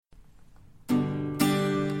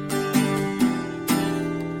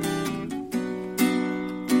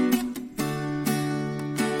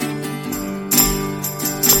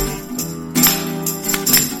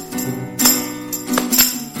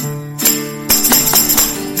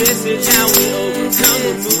This is how we overcome.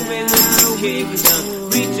 We're moving with the kingdom,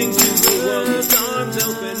 reaching to the world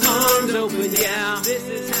with arms open, yeah. This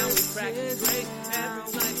is how we practice grace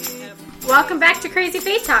every night. Welcome back to Crazy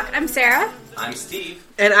Faith Talk. I'm Sarah. I'm Steve.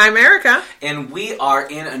 And I'm Erica. And we are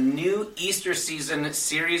in a new Easter season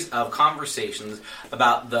series of conversations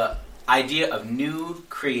about the idea of new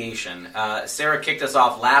creation. Sarah kicked us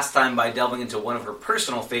off last time by delving into one of her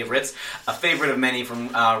personal favorites, a favorite of many from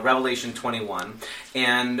Revelation 21.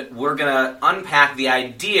 And we're going to unpack the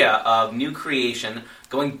idea of new creation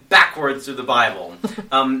going backwards through the Bible.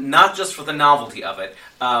 Not just for the novelty of it,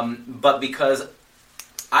 but because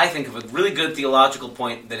I think of a really good theological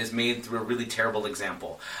point that is made through a really terrible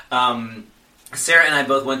example. Sarah and I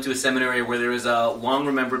both went to a seminary where there was a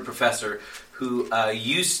long-remembered professor who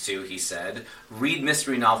used to, he said, read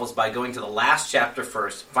mystery novels by going to the last chapter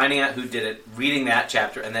first, finding out who did it, reading that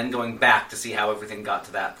chapter, and then going back to see how everything got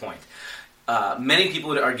to that point. Many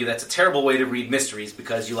people would argue that's a terrible way to read mysteries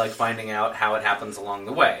because you like finding out how it happens along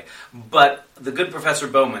the way. But the good Professor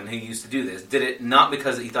Bowman, who used to do this, did it not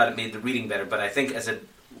because he thought it made the reading better, but I think as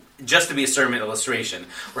just to be a sermon illustration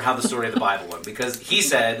for how the story of the Bible went. Because he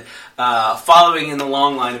said, following in the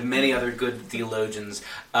long line of many other good theologians,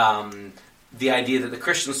 the idea that the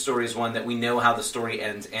Christian story is one that we know how the story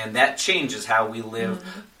ends, and that changes how we live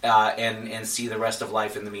and see the rest of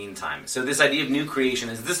life in the meantime. So this idea of new creation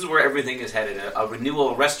this is where everything is headed, a renewal,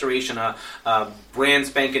 a restoration, a brand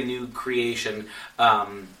spanking new creation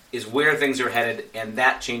is where things are headed, and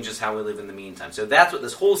that changes how we live in the meantime. So that's what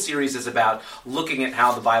this whole series is about, looking at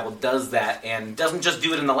how the Bible does that, and doesn't just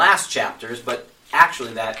do it in the last chapters, but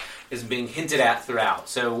actually that is being hinted at throughout.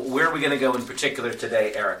 So where are we going to go in particular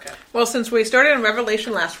today, Erica? Well, since we started in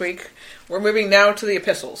Revelation last week, we're moving now to the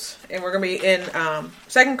epistles. And we're going to be in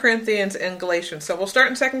 2 Corinthians and Galatians. So we'll start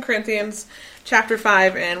in 2 Corinthians chapter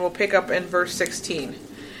 5, and we'll pick up in verse 16,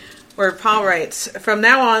 where Paul writes, "From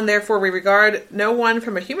now on, therefore, we regard no one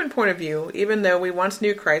from a human point of view, even though we once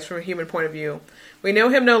knew Christ from a human point of view. We know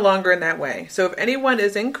him no longer in that way. So if anyone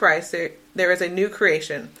is in Christ, there is a new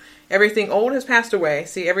creation. Everything old has passed away.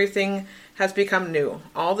 See, everything has become new.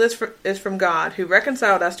 All this is from God, who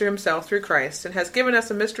reconciled us to himself through Christ, and has given us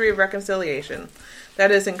a mystery of reconciliation.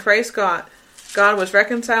 That is, in Christ God was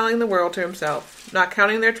reconciling the world to himself, not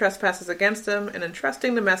counting their trespasses against them, and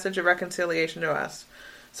entrusting the message of reconciliation to us.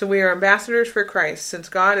 So we are ambassadors for Christ, since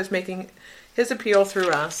God is making his appeal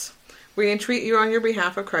through us. We entreat you on your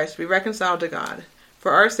behalf of Christ to be reconciled to God.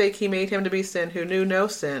 For our sake he made him to be sin who knew no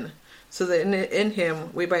sin, so that in him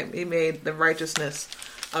we might be made the righteousness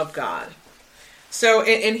of God." So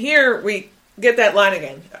in here we get that line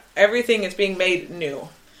again. Everything is being made new.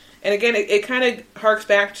 And again, it kind of harks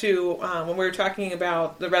back to when we were talking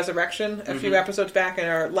about the resurrection a few episodes back in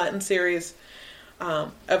our Lenten series,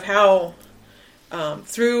 of how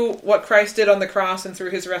through what Christ did on the cross and through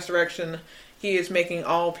his resurrection, he is making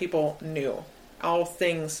all people new, all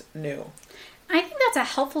things new. I think that's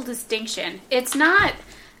a helpful distinction. It's not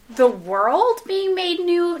the world being made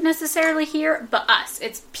new necessarily here, but us.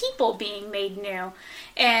 It's people being made new.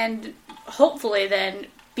 And hopefully then,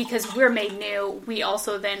 because we're made new, we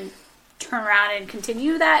also then turn around and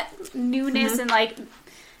continue that newness and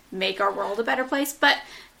make our world a better place. But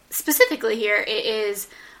specifically here, it is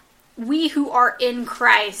we who are in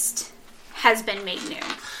Christ has been made new.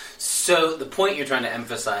 So the point you're trying to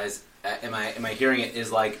emphasize, am I hearing it, is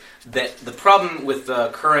that the problem with the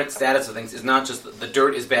current status of things is not just that the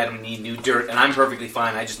dirt is bad and we need new dirt, and I'm perfectly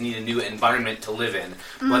fine, I just need a new environment to live in,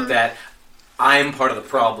 but that I'm part of the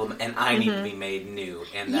problem and I need to be made new.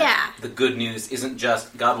 And that the good news isn't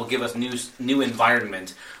just God will give us new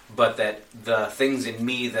environment, but that the things in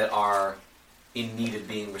me that are in need of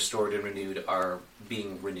being restored and renewed are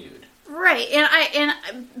being renewed. Right, and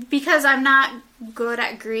because I'm not good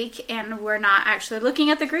at Greek and we're not actually looking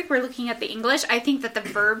at the Greek, we're looking at the English, I think that the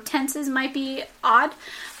verb tenses might be odd,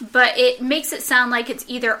 but it makes it sound like it's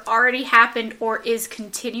either already happened or is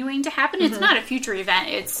continuing to happen. It's not a future event.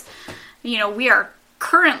 It's, we are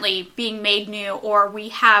currently being made new or we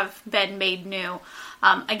have been made new.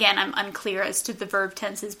 Again, I'm unclear as to the verb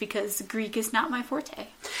tenses because Greek is not my forte.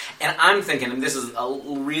 And I'm thinking, and this is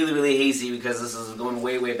really, really hazy because this is going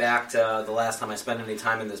way, way back to the last time I spent any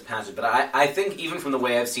time in this passage, but I think even from the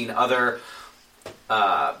way I've seen other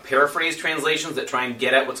paraphrase translations that try and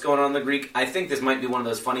get at what's going on in the Greek, I think this might be one of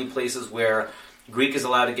those funny places where Greek is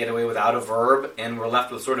allowed to get away without a verb, and we're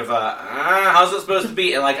left with sort of how's it supposed to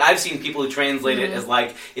be? And I've seen people who translate it as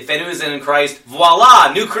if anyone is in Christ,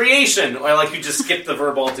 voila, new creation, or you just skip the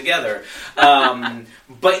verb altogether.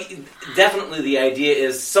 But definitely the idea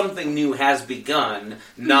is something new has begun,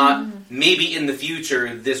 not maybe in the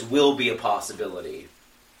future this will be a possibility.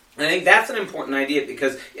 And I think that's an important idea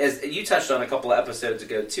because, as you touched on a couple of episodes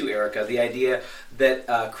ago too, Erica, the idea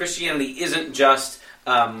that Christianity isn't just,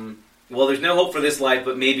 well, there's no hope for this life,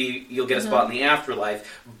 but maybe you'll get a spot in the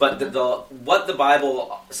afterlife. But what the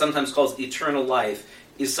Bible sometimes calls eternal life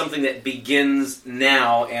is something that begins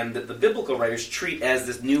now, and that the biblical writers treat as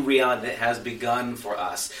this new reality that has begun for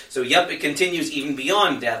us. So, yep, it continues even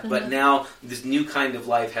beyond death, but now this new kind of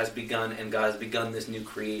life has begun, and God has begun this new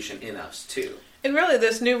creation in us too. And really,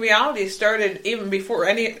 this new reality started even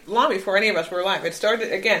long before any of us were alive. It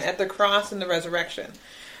started, again, at the cross and the resurrection.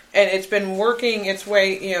 And it's been working its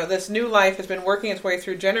way, this new life has been working its way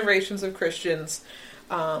through generations of Christians.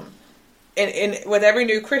 And with every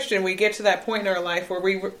new Christian, we get to that point in our life where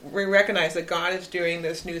we recognize that God is doing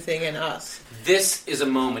this new thing in us. This is a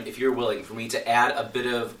moment, if you're willing, for me to add a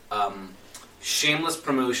bit of shameless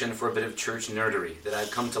promotion for a bit of church nerdery that I've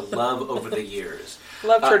come to love over the years.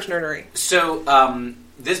 Love church nerdery. So,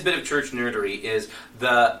 this bit of church nerdery is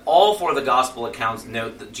all four of the gospel accounts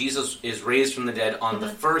note that Jesus is raised from the dead on the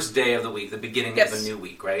first day of the week, the beginning of a new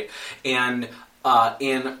week, right? And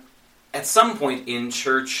at some point in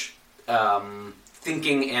church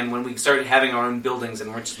thinking, and when we started having our own buildings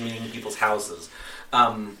and weren't just meeting in people's houses,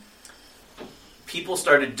 people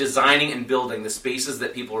started designing and building the spaces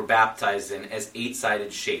that people were baptized in as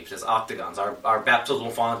 8-sided shapes, as octagons. Our baptismal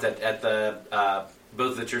font at the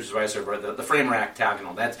both of the churches where I serve are the frame are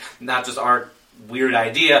octagonal. That's not just our weird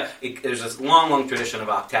idea. There's this long tradition of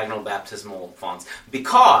octagonal baptismal fonts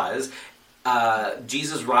because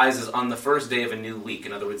Jesus rises on the first day of a new week,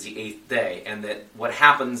 in other words, the 8th day, and that what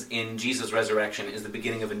happens in Jesus' resurrection is the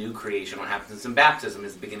beginning of a new creation. What happens in baptism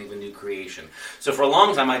is the beginning of a new creation. So for a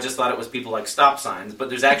long time, I just thought it was people like stop signs, but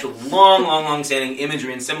there's actual long-standing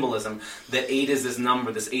imagery and symbolism that 8 is this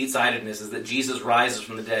number, this 8-sidedness, is that Jesus rises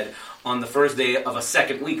from the dead on the first day of a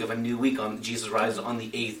second week of a new week. Jesus rises on the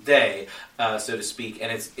 8th day, so to speak,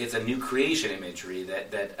 and it's a new creation imagery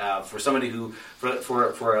that for somebody who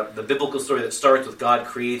for the biblical story that starts with God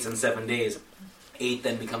creates in 7 days, 8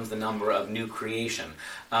 then becomes the number of new creation.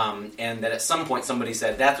 And that at some point somebody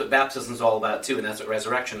said, that's what baptism is all about too, and that's what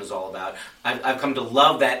resurrection is all about. I've come to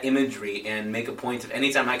love that imagery and make a point of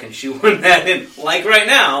anytime I can shoehorn that in, like right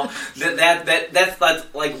now, that's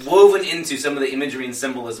like woven into some of the imagery and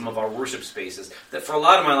symbolism of our worship spaces that for a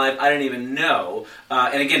lot of my life I didn't even know.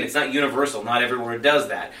 And again, it's not universal, not everywhere does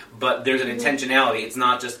that, but there's an intentionality. It's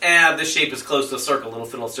not just, this shape is close to a circle, it'll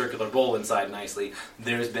fit a circular bowl inside nicely.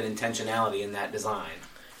 There's been intentionality in that design.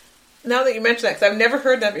 Now that you mention that, because I've never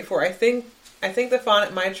heard that before, I think the font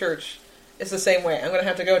at my church is the same way. I'm going to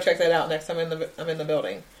have to go check that out next time I'm in the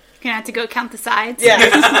building. You're going to have to go count the sides? Yeah.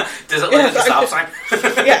 Does it look like a stop sign?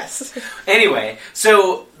 Yes. Anyway,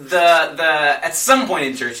 so at some point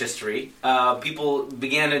in church history, people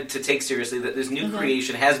began to take seriously that this new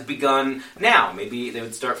creation has begun now. Maybe they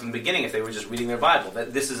would start from the beginning if they were just reading their Bible.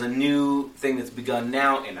 That this is a new thing that's begun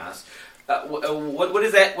now in us. What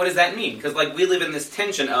does that mean? Because we live in this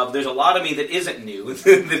tension of there's a lot of me that isn't new,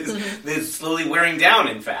 that is slowly wearing down.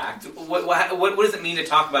 In fact, what does it mean to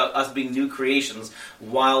talk about us being new creations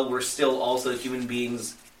while we're still also human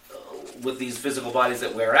beings with these physical bodies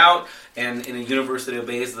that wear out, and in a universe that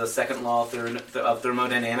obeys the second law of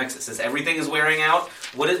thermodynamics? It says everything is wearing out.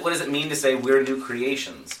 What does it mean to say we're new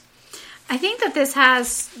creations? I think that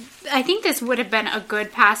this would have been a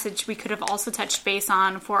good passage we could have also touched base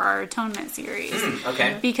on for our Atonement series.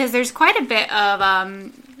 Okay. Because there's quite a bit of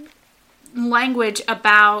language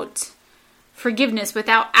about forgiveness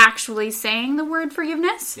without actually saying the word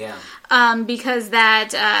forgiveness. Yeah. Because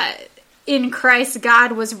that in Christ,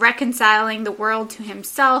 God was reconciling the world to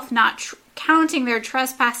himself, not counting their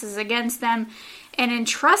trespasses against them, and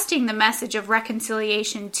entrusting the message of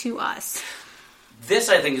reconciliation to us. This,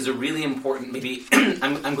 I think, is a really important, maybe,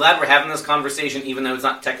 I'm glad we're having this conversation, even though it's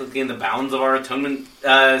not technically in the bounds of our Atonement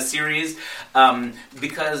series,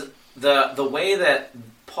 because the way that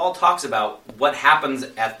Paul talks about what happens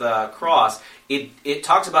at the cross, it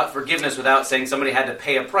talks about forgiveness without saying somebody had to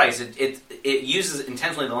pay a price. It uses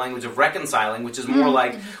intentionally the language of reconciling, which is more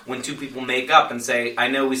like when two people make up and say, I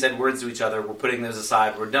know we said words to each other, we're putting those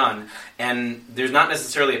aside, we're done. And there's not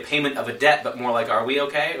necessarily a payment of a debt, but more like, are we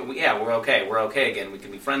okay? Yeah, we're okay again, we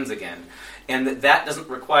can be friends again. And that doesn't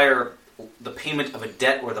require the payment of a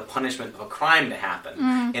debt or the punishment of a crime to happen.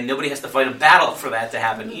 And nobody has to fight a battle for that to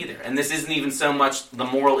happen either. And this isn't even so much the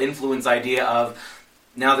moral influence idea of,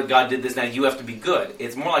 now that God did this, now you have to be good.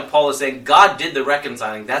 It's more like Paul is saying, God did the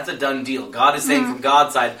reconciling. That's a done deal. God is saying from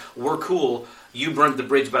God's side, we're cool. You burnt the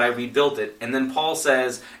bridge, but I rebuilt it. And then Paul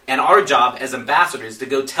says, and our job as ambassadors is to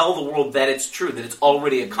go tell the world that it's true, that it's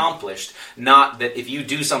already accomplished, not that if you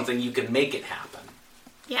do something, you can make it happen.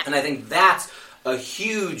 Yeah. And I think that's a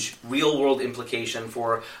huge real-world implication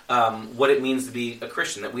for what it means to be a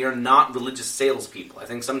Christian, that we are not religious salespeople. I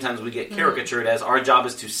think sometimes we get caricatured as our job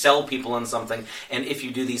is to sell people on something, and if you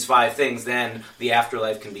do these 5 things, then the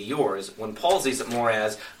afterlife can be yours. When Paul sees it more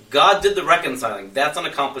as, God did the reconciling. That's an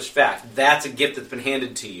accomplished fact. That's a gift that's been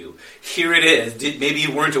handed to you. Here it is. Maybe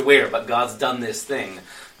you weren't aware, but God's done this thing.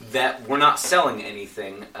 That we're not selling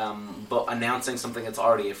anything, but announcing something that's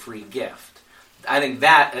already a free gift. I think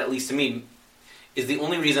that, at least to me, is the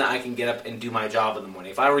only reason I can get up and do my job in the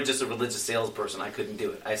morning. If I were just a religious salesperson, I couldn't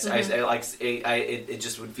do it. It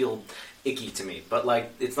just would feel icky to me. But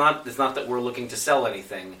it's not that we're looking to sell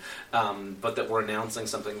anything, but that we're announcing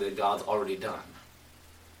something that God's already done.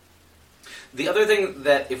 The other thing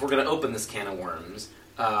that, if we're going to open this can of worms,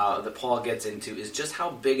 that Paul gets into is just how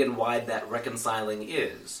big and wide that reconciling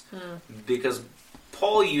is. Because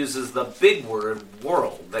Paul uses the big word,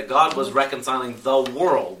 world, that God was reconciling the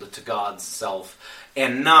world to God's self,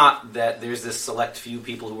 and not that there's this select few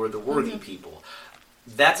people who are the worthy people.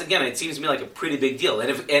 That's, again, it seems to me like a pretty big deal. And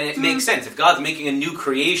it makes sense. If God's making a new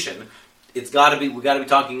creation, we've got to be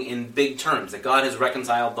talking in big terms, that God has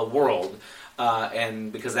reconciled the world.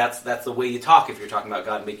 And because that's the way you talk if you're talking about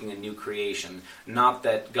God making a new creation, not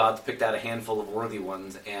that God's picked out a handful of worthy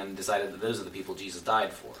ones and decided that those are the people Jesus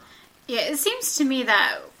died for. Yeah, it seems to me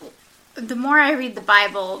that the more I read the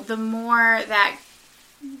Bible, the more that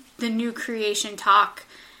the new creation talk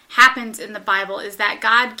happens in the Bible is that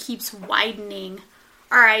God keeps widening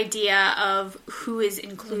our idea of who is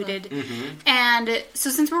included. And so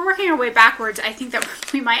since we're working our way backwards, I think that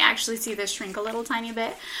we might actually see this shrink a little tiny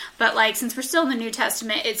bit. But since we're still in the New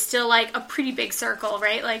Testament, it's still a pretty big circle,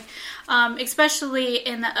 right? Especially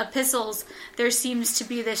in the epistles, there seems to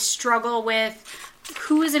be this struggle with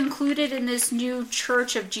who is included in this new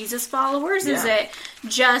church of Jesus followers. Is it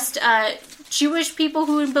just Jewish people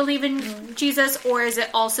who believe in Jesus, or is it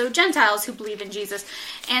also Gentiles who believe in Jesus?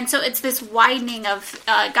 And so it's this widening of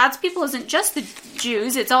God's people isn't just the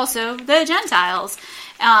Jews, it's also the Gentiles.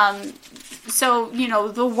 So,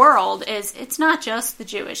 the world it's not just the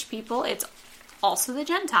Jewish people, it's also the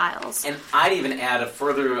Gentiles. And I'd even add a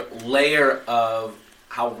further layer of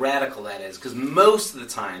how radical that is, because most of the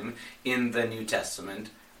time in the New Testament,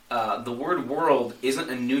 the word world isn't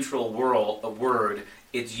a neutral word.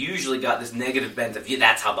 It's usually got this negative bent of,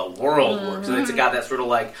 that's how the world works. And it's got that sort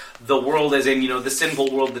of the world as in, the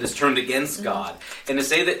sinful world that is turned against God. And to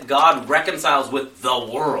say that God reconciles with the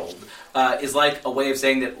world is like a way of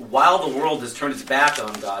saying that while the world has turned its back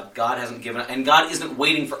on God, God hasn't given up. And God isn't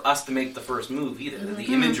waiting for us to make the first move either.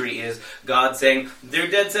 The imagery is God saying, they're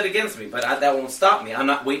dead set against me, but that won't stop me. I'm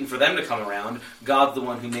not waiting for them to come around. God's the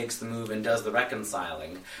one who makes the move and does the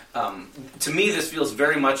reconciling. To me, this feels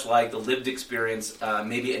very much like the lived experience.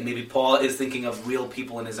 Maybe Paul is thinking of real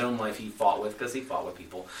people in his own life he fought with, because he fought with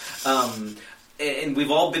people. And we've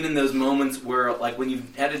all been in those moments where, when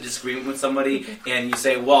you've had a disagreement with somebody, and you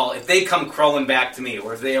say, well, if they come crawling back to me,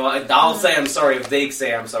 or if I'll say I'm sorry if they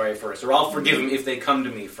say I'm sorry first, or I'll forgive them if they come to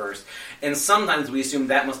me first. And sometimes we assume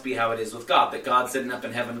that must be how it is with God, that God's sitting up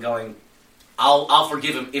in heaven going, I'll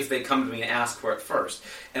forgive them if they come to me and ask for it first.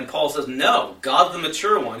 And Paul says, no, God's the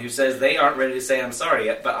mature one who says they aren't ready to say I'm sorry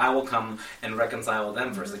yet, but I will come and reconcile with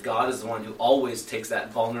them first. That God is the one who always takes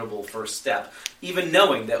that vulnerable first step, even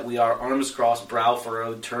knowing that we are arms crossed, brow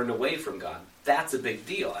furrowed, turned away from God. That's a big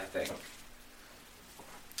deal, I think.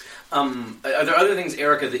 Are there other things,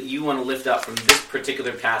 Erica, that you want to lift up from this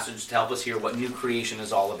particular passage to help us hear what new creation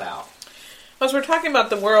is all about? As we're talking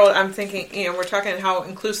about the world, I'm thinking, we're talking how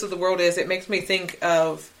inclusive the world is. It makes me think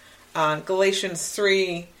of Galatians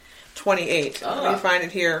 3:28. Let me find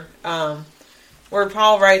it here. Where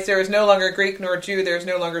Paul writes, there is no longer Greek nor Jew, there is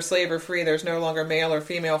no longer slave or free, there is no longer male or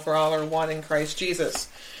female, for all are one in Christ Jesus.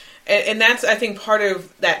 And that's, I think, part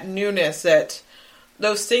of that newness, that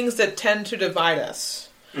those things that tend to divide us,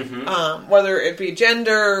 whether it be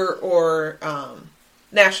gender or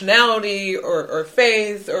nationality or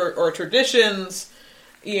faith or traditions,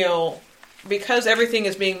 because everything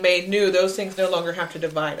is being made new, those things no longer have to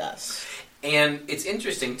divide us. And it's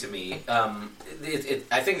interesting to me,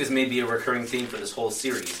 I think this may be a recurring theme for this whole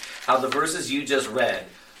series, how the verses you just read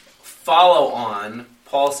follow on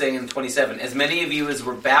Paul saying in 27, as many of you as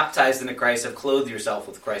were baptized into Christ have clothed yourself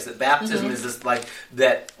with Christ. That baptism is this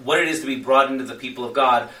that what it is to be brought into the people of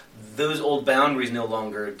God. those old boundaries no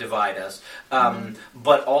longer divide us.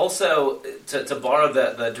 But also, to borrow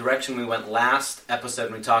the direction we went last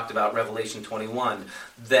episode when we talked about Revelation 21,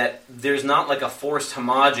 that there's not like a forced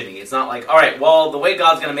homogeny. It's not like, all right, well, the way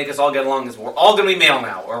God's going to make us all get along is we're all going to be male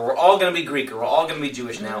now, or we're all going to be Greek, or we're all going to be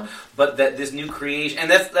Jewish now. But that this new creation, and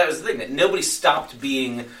that was the thing, that nobody stopped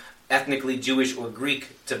being ethnically Jewish or Greek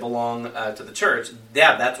to belong to the church.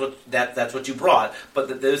 Yeah, that's what you brought, but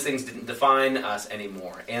that those things didn't define us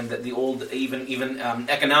anymore, and that the old even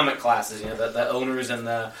economic classes, the owners and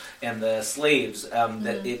the slaves,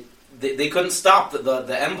 that they couldn't stop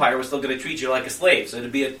the empire was still going to treat you like a slave. So to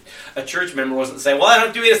be a church member wasn't to say, well, I don't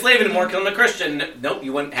have to be a slave anymore because I'm a Christian. Nope,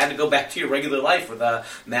 you had to go back to your regular life where the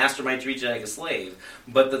master might treat you like a slave.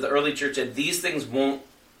 But that the early church said these things won't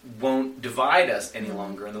divide us any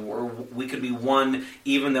longer, and we could be one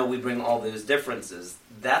even though we bring all those differences.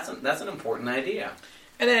 That's an important idea.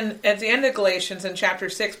 And then at the end of Galatians in chapter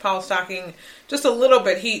 6, Paul's talking just a little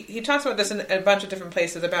bit. He talks about this in a bunch of different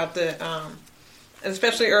places about the,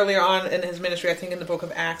 especially earlier on in his ministry. I think in the book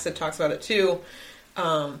of Acts it talks about it too,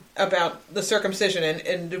 about the circumcision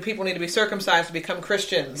and do people need to be circumcised to become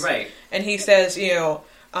Christians? Right. And he says, in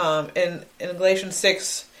Galatians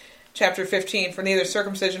 6. Chapter 15, for neither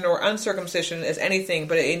circumcision nor uncircumcision is anything,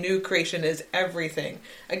 but a new creation is everything.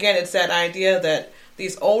 Again, it's that idea that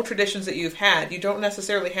these old traditions that you've had, you don't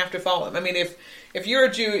necessarily have to follow them. I mean, if you're a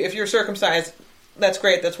Jew, if you're circumcised, that's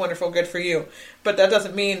great, that's wonderful, good for you. But that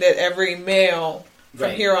doesn't mean that every male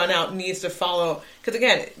from here on out needs to follow. Because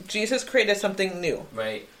again, Jesus created something new.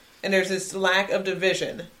 Right. And there's this lack of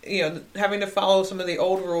division. Having to follow some of the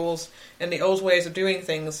old rules and the old ways of doing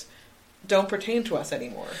things don't pertain to us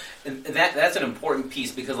anymore. And that's an important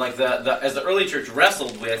piece, because like as the early church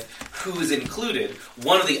wrestled with who's included,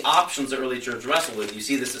 one of the options the early church wrestled with, you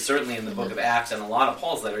see this certainly in the book of Acts and a lot of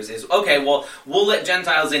Paul's letters, is, okay, well, we'll let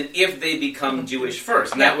Gentiles in if they become Jewish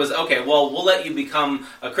first. And that was, okay, well, we'll let you become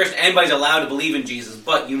a Christian. Anybody's allowed to believe in Jesus,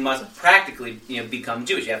 but you must practically become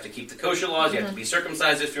Jewish. You have to keep the kosher laws, you have to be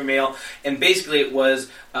circumcised if you're male. And basically it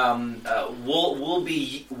was, we'll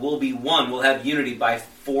be one, we'll have unity by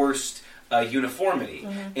forced uniformity.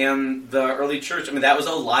 And the early church, that was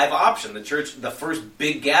a live option. The church, the first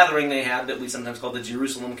big gathering they had that we sometimes call the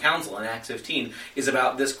Jerusalem Council in Acts 15, is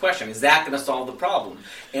about this question. Is that going to solve the problem?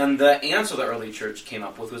 And the answer the early church came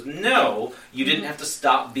up with was, no, you didn't have to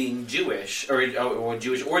stop being Jewish, or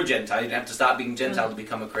Jewish or Gentile. You didn't have to stop being Gentile to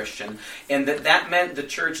become a Christian. And that meant the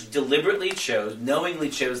church deliberately knowingly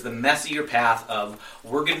chose the Messier path of,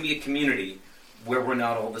 we're going to be a community where we're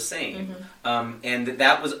not all the same. And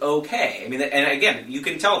that was okay. And again, you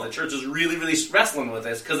can tell the church was really, really wrestling with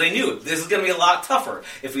this, because they knew this is going to be a lot tougher.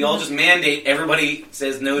 If we all just mandate everybody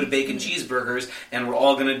says no to bacon cheeseburgers, and we're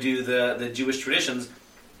all going to do the Jewish traditions,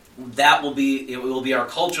 it will be our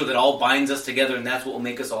culture that all binds us together, and that's what will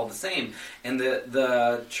make us all the same. And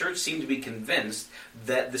the church seemed to be convinced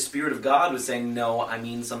that the Spirit of God was saying, no, I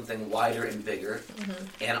mean something wider and bigger,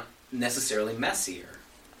 and necessarily messier.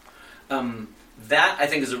 That, I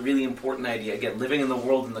think, is a really important idea. Again, living in the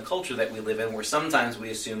world and the culture that we live in, where sometimes we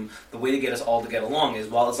assume the way to get us all to get along is,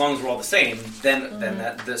 well, as long as we're all the same,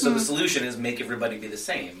 the solution is make everybody be the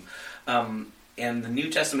same. And the New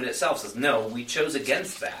Testament itself says, no, we chose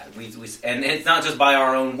against that. And it's not just by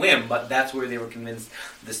our own whim, but that's where they were convinced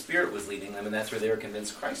the Spirit was leading them, and that's where they were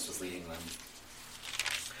convinced Christ was leading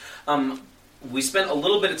them. We spent a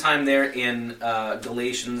little bit of time there in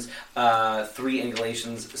Galatians 3 and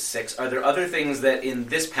Galatians 6. Are there other things that in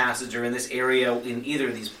this passage or in this area, in either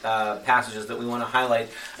of these passages, that we want to highlight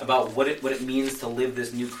about what it means to live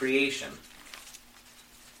this new creation?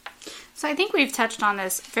 So I think we've touched on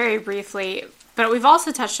this very briefly, but we've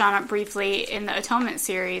also touched on it briefly in the Atonement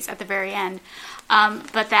series at the very end.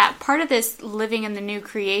 But that part of this living in the new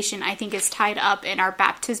creation, I think, is tied up in our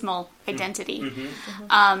baptismal identity.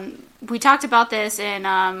 We talked about this in,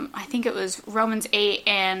 I think it was Romans 8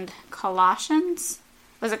 and Colossians.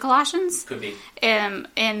 Was it Colossians? Could be. In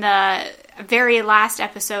the very last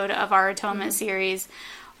episode of our Atonement series,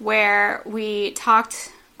 where we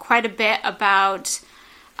talked quite a bit about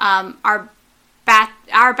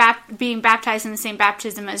being baptized in the same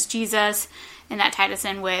baptism as Jesus, and that tied us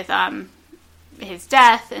in with his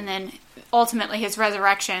death, and then ultimately his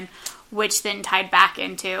resurrection, which then tied back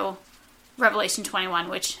into Revelation 21,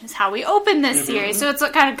 which is how we open this series. So it's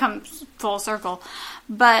kind of comes full circle.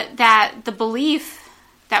 But that the belief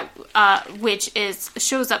that which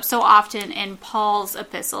shows up so often in Paul's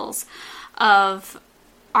epistles of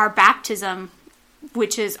our baptism,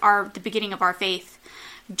 which is the beginning of our faith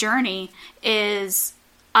journey, is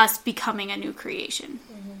us becoming a new creation.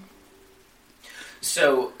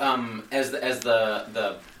 So, as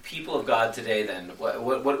the people of God today, then,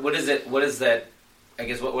 what is it? What is that? I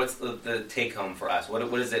guess what's the take home for us? What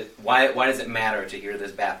is it? Why does it matter to hear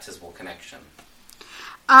this baptismal connection?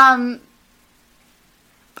 I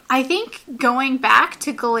think going back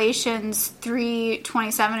to Galatians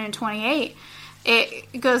 3:27 and 28,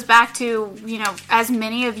 it goes back to, as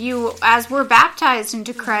many of you as were baptized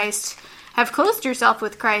into Christ have clothed yourself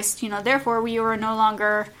with Christ. Therefore we are no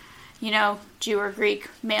longer, Jew or Greek,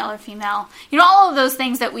 male or female. All of those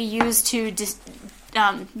things that we use to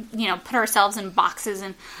put ourselves in boxes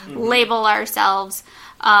and label ourselves,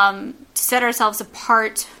 to set ourselves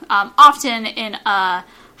apart, often in a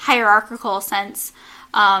hierarchical sense.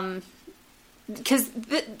 Because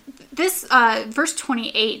this verse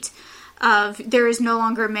 28 of there is no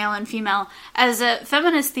longer male and female, as a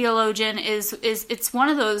feminist theologian, it's one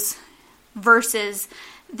of those verses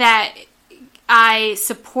that I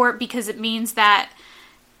support because it means that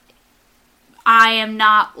I am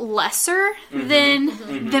not lesser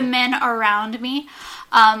than the men around me.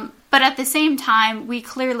 But at the same time, we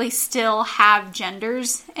clearly still have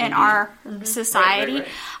genders in our society. Right.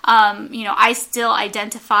 I still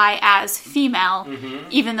identify as female,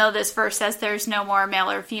 even though this verse says there's no more male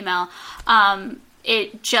or female.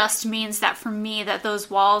 It just means that for me, that those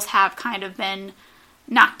walls have kind of been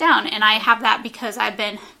knocked down. And I have that because I've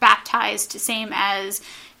been baptized, same as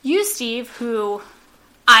you, Steve, who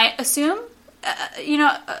I assume,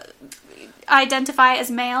 identify as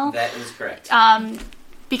male. That is correct.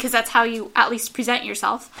 Because that's how you at least present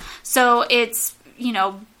yourself. So it's,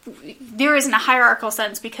 there isn't a hierarchical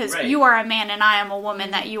sense because you are a man and I am a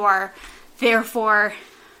woman, that you are therefore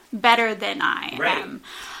better than I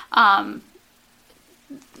am.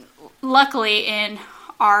 Luckily, in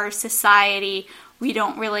our society, we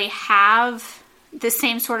don't really have the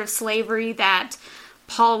same sort of slavery that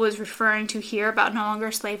Paul was referring to here about no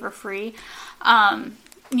longer slave or free. I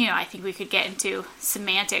think we could get into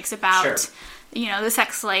semantics about the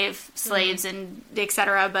sex slaves and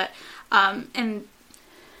etc. But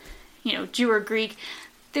Jew or Greek,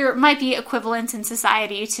 there might be equivalents in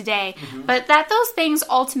society today, but that those things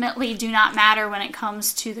ultimately do not matter when it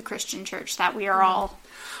comes to the Christian church, that we are all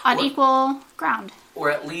on equal ground.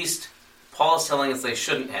 Or at least Paul is telling us they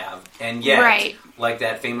shouldn't have, and yet, like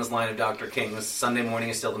that famous line of Dr. King's, Sunday morning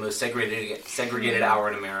is still the most segregated hour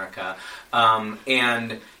in America.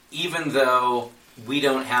 And even though we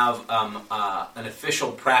don't have an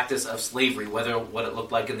official practice of slavery, whether what it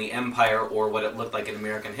looked like in the empire or what it looked like in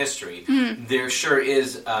American history, there sure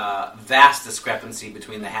is vast discrepancy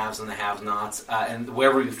between the haves and the have-nots, and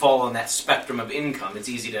wherever we fall on that spectrum of income, it's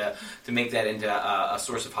easy to make that into a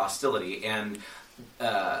source of hostility. And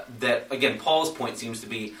that, again, Paul's point seems to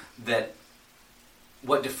be that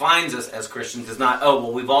what defines us as Christians is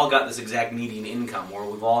not, we've all got this exact median income, or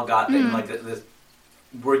we've all got this.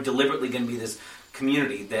 We're deliberately going to be this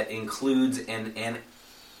community that includes and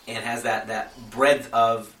has that breadth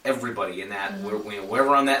of everybody, and that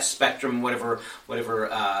wherever on that spectrum, whatever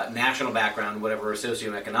national background, whatever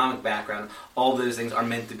socioeconomic background, all those things are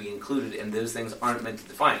meant to be included, and those things aren't meant to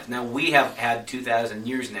define us. Now, we have had 2,000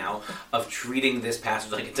 years now of treating this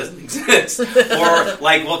passage like it doesn't exist, or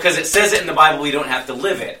because it says it in the Bible, we don't have to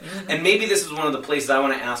live it. And maybe this is one of the places I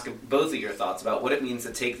want to ask both of your thoughts about what it means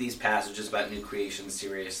to take these passages about new creation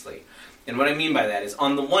seriously. And what I mean by that is,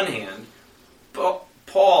 on the one hand,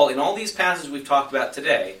 Paul, in all these passages we've talked about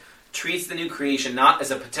today, treats the new creation not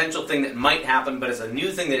as a potential thing that might happen, but as a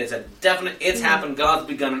new thing that is a definite, it's happened, God's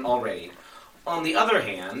begun it already. On the other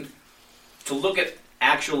hand, to look at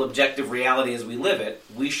actual objective reality as we live it,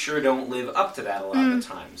 we sure don't live up to that a lot of the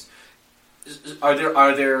times. Are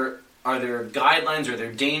there guidelines, are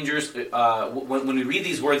there dangers when we read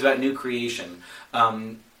these words about new creation?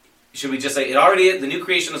 Should we just say the new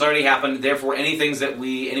creation has already happened, therefore any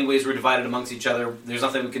ways we're divided amongst each other, there's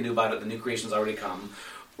nothing we can do about it, the new creation has already come?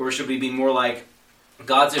 Or should we be more like,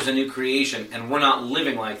 God says there's a new creation, and we're not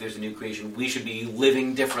living like there's a new creation, we should be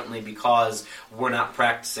living differently because we're not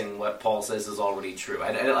practicing what Paul says is already true?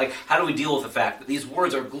 How do we deal with the fact that these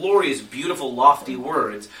words are glorious, beautiful, lofty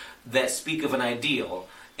words that speak of an ideal,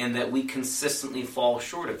 and that we consistently fall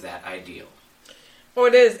short of that ideal? Well,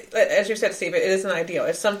 it is, as you said, Steve, it is an ideal.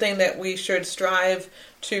 It's something that we should strive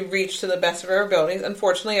to reach to the best of our abilities.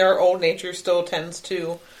 Unfortunately, our old nature still tends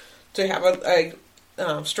to have a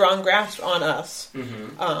strong grasp on us.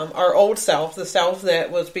 Our old self, the self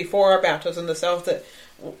that was before our baptism, the self that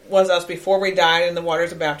was us before we died in the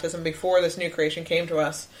waters of baptism, before this new creation came to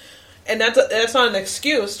us. And that's not an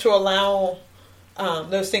excuse to allow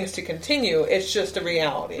those things to continue. It's just a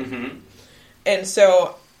reality. And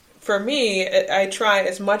so, for me, I try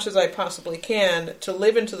as much as I possibly can to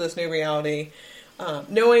live into this new reality,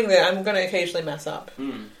 knowing that I'm going to occasionally mess up.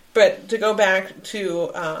 But to go back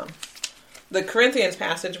to the Corinthians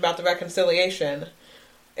passage about the reconciliation,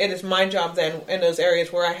 it is my job then in those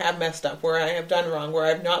areas where I have messed up, where I have done wrong, where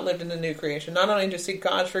I've not lived in the new creation, not only to seek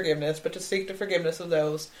God's forgiveness, but to seek the forgiveness of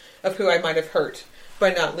those of who I might have hurt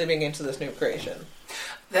by not living into this new creation.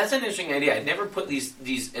 That's an interesting idea. I'd never put these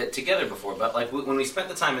together before, but like when we spent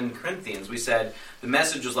the time in Corinthians, we said the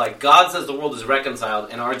message was like, God says the world is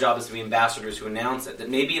reconciled, and our job is to be ambassadors who announce it. That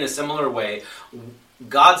maybe in a similar way,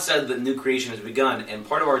 God said that new creation has begun, and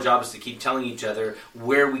part of our job is to keep telling each other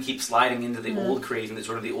where we keep sliding into the old creation, the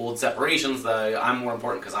sort of the old separations, the I'm more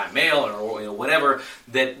important because I'm male, or whatever,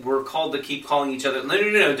 that we're called to keep calling each other,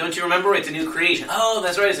 no, don't you remember? It's a new creation. Oh,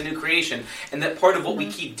 that's right, it's a new creation. And that part of what we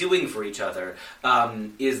keep doing for each other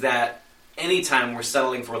is that anytime we're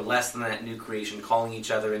settling for less than that new creation, calling each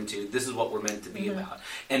other into this is what we're meant to be about.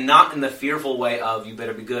 And not in the fearful way of you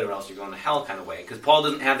better be good or else you're going to hell kind of way. Because Paul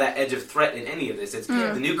doesn't have that edge of threat in any of this. It's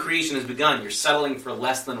the new creation has begun. You're settling for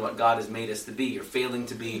less than what God has made us to be. You're failing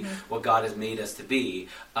to be what God has made us to be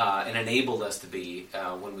and enabled us to be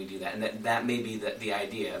when we do that. And that may be the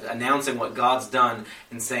idea. Announcing what God's done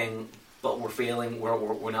and saying, but we're failing,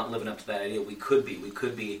 we're not living up to that idea. We could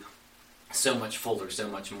be so much fuller, so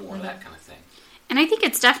much more, that kind of thing. And I think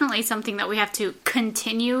it's definitely something that we have to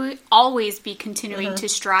always be continuing to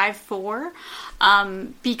strive for.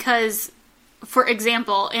 Because, for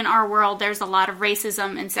example, in our world, there's a lot of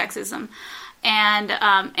racism and sexism. And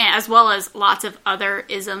as well as lots of other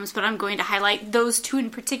isms, but I'm going to highlight those two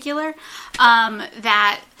in particular,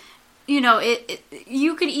 that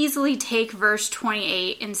you could easily take verse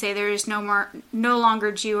 28 and say there is no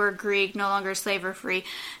longer Jew or Greek, no longer slave or free,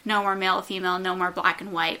 no more male or female, no more black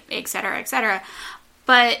and white, etc., etc.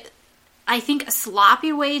 But I think a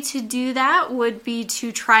sloppy way to do that would be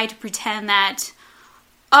to try to pretend that,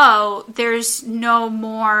 oh, there's no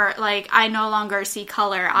more, like, I no longer see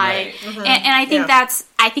color. Right. And I think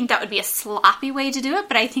I think that would be a sloppy way to do it,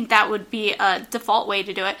 but I think that would be a default way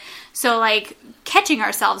to do it. So, like, catching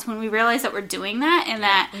ourselves when we realize that we're doing that and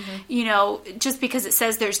that, just because it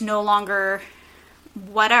says there's no longer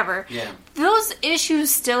whatever, those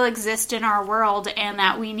issues still exist in our world and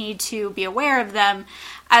that we need to be aware of them,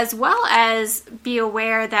 as well as be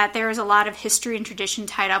aware that there's a lot of history and tradition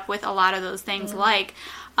tied up with a lot of those things, like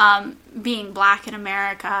being black in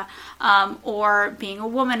America, or being a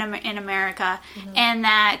woman in America, and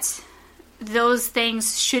that those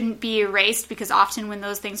things shouldn't be erased, because often when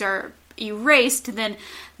those things are erased, then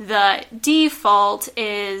the default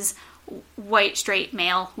is white, straight,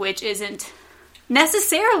 male, which isn't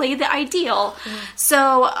necessarily the ideal.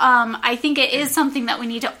 So I think it is something that we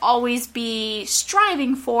need to always be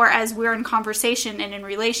striving for as we're in conversation and in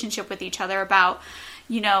relationship with each other about,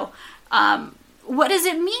 what does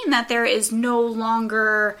it mean that there is no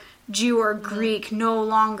longer Jew or Greek, no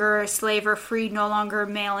longer slave or free, no longer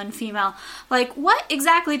male and female? Like, what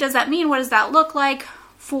exactly does that mean? What does that look like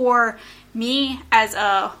for me as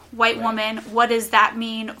a white woman? What does that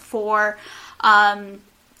mean for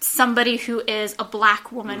somebody who is a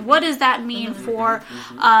black woman? What does that mean for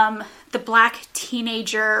the black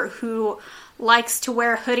teenager who likes to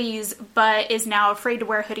wear hoodies but is now afraid to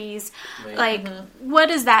wear hoodies? Like, what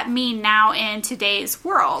does that mean now in today's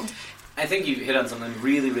world? I think you hit on something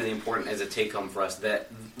really, really important as a take-home for us,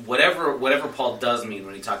 that whatever Paul does mean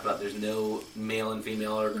when he talks about there's no male and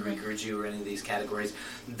female or Greek or Jew or any of these categories,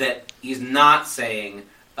 that he's not saying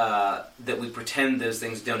that we pretend those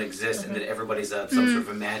things don't exist and that everybody's some sort of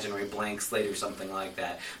imaginary blank slate or something like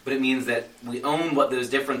that. But it means that we own what those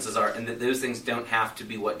differences are and that those things don't have to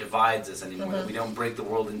be what divides us anymore. That we don't break the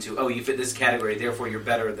world into, oh, you fit this category, therefore you're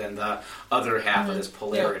better than the other half of this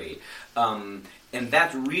polarity. And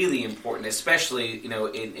that's really important, especially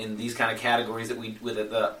in these kind of categories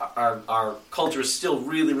that our culture is still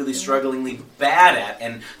really, really strugglingly bad at.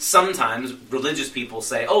 And sometimes religious people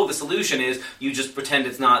say, "Oh, the solution is you just pretend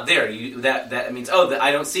it's not there." That means, "Oh, that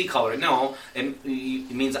I don't see color." No, it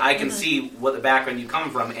means I can see what the background you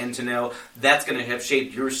come from, and to know that's going to have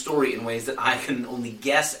shaped your story in ways that I can only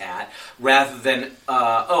guess at, rather than,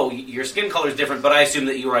 "Oh, your skin color is different, but I assume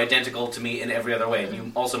that you are identical to me in every other way. And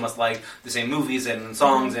you also must like the same movies and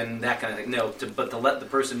songs and that kind of thing." No, but to let the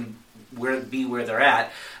person be where they're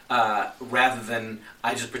at, rather than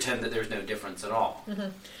I just pretend that there's no difference at all.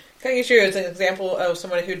 Can I use you as an example of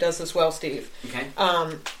somebody who does this well, Steve? Okay.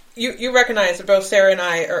 You recognize that both Sarah and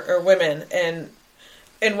I are women,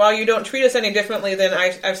 and while you don't treat us any differently than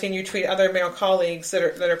I've seen you treat other male colleagues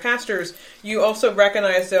that are pastors, you also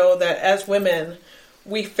recognize, though, that as women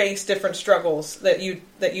we face different struggles that you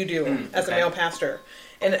do as a male pastor.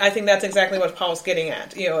 And I think that's exactly what Paul's getting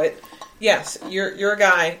at. yes, you're a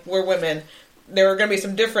guy, we're women. There are going to be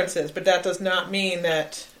some differences, but that does not mean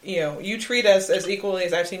that, you treat us as equally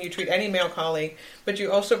as I've seen you treat any male colleague, but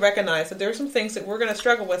you also recognize that there are some things that we're going to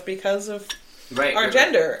struggle with because of our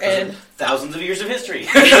gender. And thousands of years of history.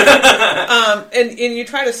 and you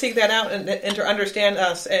try to seek that out and to understand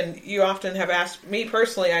us, and you often have asked me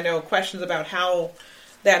personally, I know, questions about how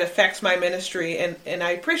that affects my ministry, and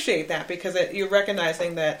I appreciate that because you're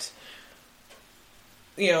recognizing that,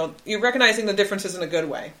 you're recognizing the differences in a good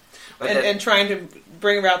way. And trying to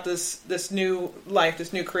bring about this new life,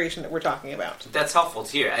 this new creation that we're talking about. That's helpful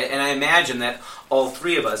to hear. And I imagine that all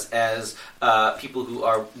three of us, as people who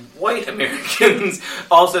are white Americans,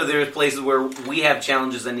 also there's places where we have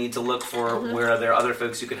challenges and need to look for where there are other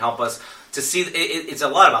folks who can help us to see. It's a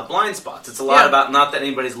lot about blind spots. It's a lot about not that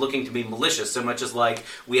anybody's looking to be malicious, so much as like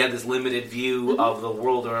we have this limited view of the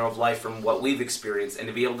world or of life from what we've experienced, and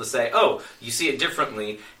to be able to say, oh, you see it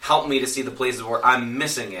differently, help me to see the places where I'm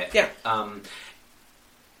missing it. Yeah.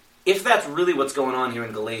 If that's really what's going on here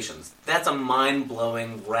in Galatians, that's a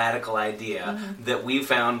mind-blowing, radical idea that we've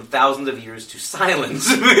found thousands of years to silence,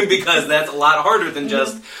 because that's a lot harder than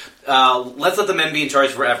just, let's let the men be in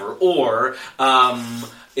charge forever, or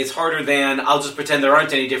it's harder than, I'll just pretend there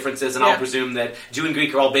aren't any differences, and I'll presume that Jew and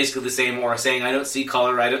Greek are all basically the same, or saying, I don't see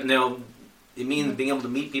color, I don't know. It means being able to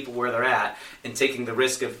meet people where they're at and taking the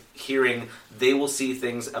risk of hearing they will see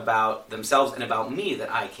things about themselves and about me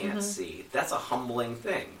that I can't see. That's a humbling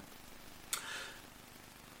thing.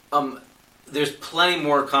 There's plenty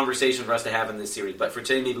more conversation for us to have in this series, but for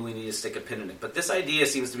today maybe we need to stick a pin in it. But this idea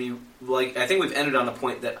seems to be, like, I think we've ended on a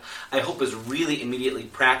point that I hope is really immediately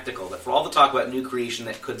practical, that for all the talk about new creation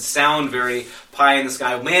that could sound very pie in the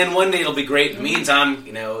sky, man, one day it'll be great, in the meantime,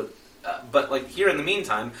 but like here in the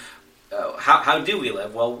meantime, how do we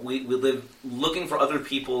live? Well, we live looking for other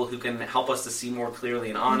people who can help us to see more clearly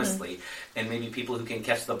and honestly, and maybe people who can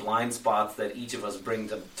catch the blind spots that each of us bring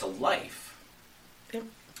to life. Yep.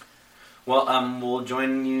 Well, we'll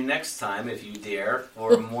join you next time, if you dare,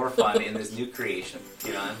 for more fun in this new creation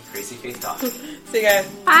here on Crazy Faith Talk. See you guys.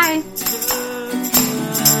 Bye. This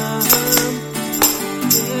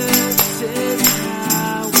is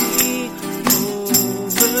how we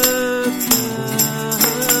overcome.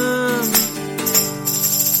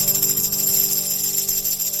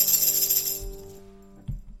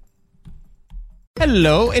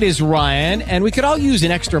 Hello, it is Ryan, and we could all use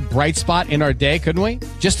an extra bright spot in our day, couldn't we?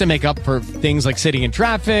 Just to make up for things like sitting in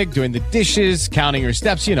traffic, doing the dishes, counting your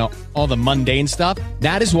steps, all the mundane stuff.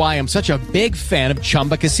 That is why I'm such a big fan of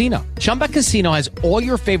Chumba Casino. Chumba Casino has all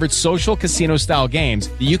your favorite social casino-style games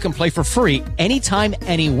that you can play for free anytime,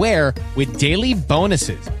 anywhere with daily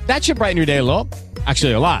bonuses. That should brighten your day a little.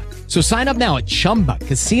 Actually, a lot. So sign up now at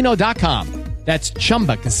ChumbaCasino.com. That's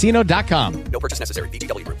ChumbaCasino.com. No purchase necessary.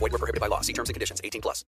 VGW Group. Void where prohibited by law. See terms and conditions. 18+.